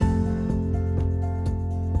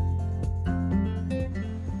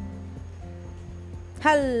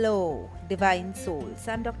Hello, Divine Souls.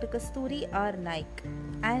 I'm Dr. Kasturi R. Naik,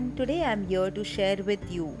 and today I'm here to share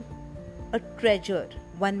with you a treasure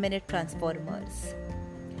 1 minute transformers.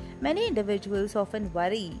 Many individuals often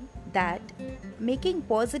worry that making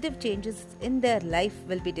positive changes in their life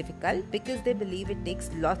will be difficult because they believe it takes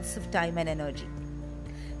lots of time and energy.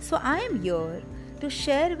 So, I am here to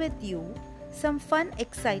share with you some fun,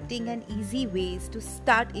 exciting, and easy ways to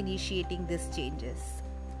start initiating these changes.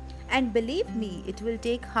 And believe me, it will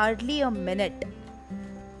take hardly a minute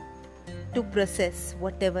to process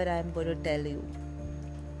whatever I am going to tell you.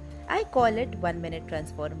 I call it 1 minute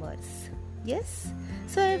transformers. Yes?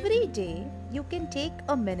 So every day you can take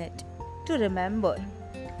a minute to remember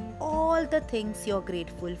all the things you're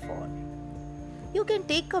grateful for. You can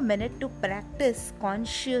take a minute to practice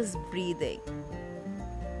conscious breathing.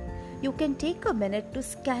 You can take a minute to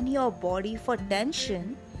scan your body for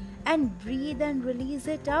tension and breathe and release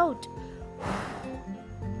it out.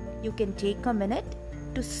 You can take a minute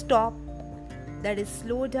to stop, that is,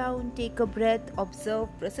 slow down, take a breath, observe,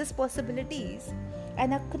 process possibilities,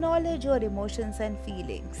 and acknowledge your emotions and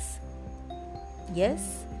feelings.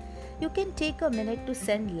 Yes, you can take a minute to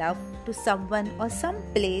send love to someone or some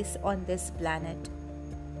place on this planet.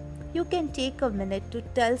 You can take a minute to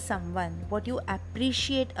tell someone what you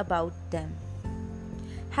appreciate about them.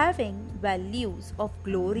 Having values of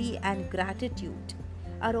glory and gratitude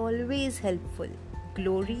are always helpful.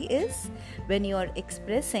 Glory is when you are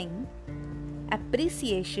expressing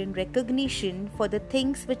appreciation, recognition for the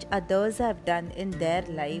things which others have done in their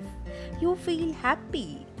life. You feel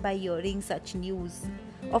happy by hearing such news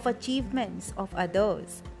of achievements of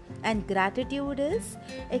others. And gratitude is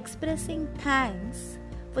expressing thanks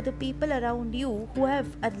for the people around you who have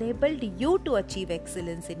enabled you to achieve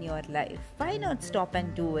excellence in your life. Why not stop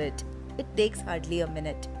and do it? It takes hardly a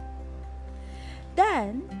minute.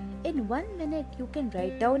 Then, in 1 minute, you can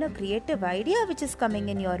write down a creative idea which is coming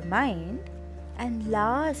in your mind. And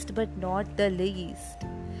last but not the least,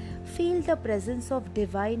 feel the presence of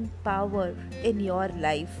divine power in your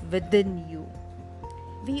life within you.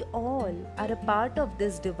 We all are a part of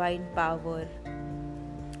this divine power.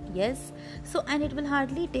 Yes, so and it will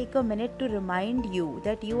hardly take a minute to remind you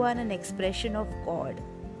that you are an expression of God.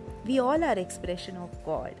 We all are expression of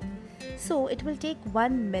God. So it will take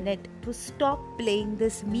 1 minute to stop playing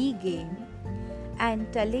this me game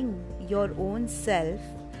and telling your own self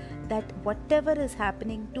that whatever is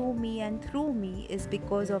happening to me and through me is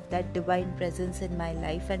because of that divine presence in my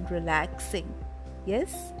life, and relaxing.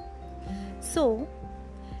 Yes? So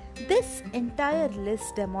this entire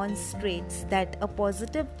list demonstrates that a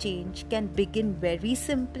positive change can begin very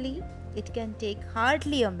simply. It can take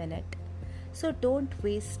hardly a minute. So don't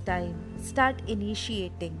waste time. Start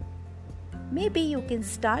initiating. Maybe you can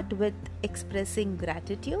start with expressing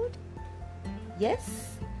gratitude.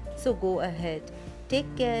 Yes? So go ahead.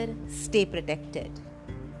 Take care. Stay protected.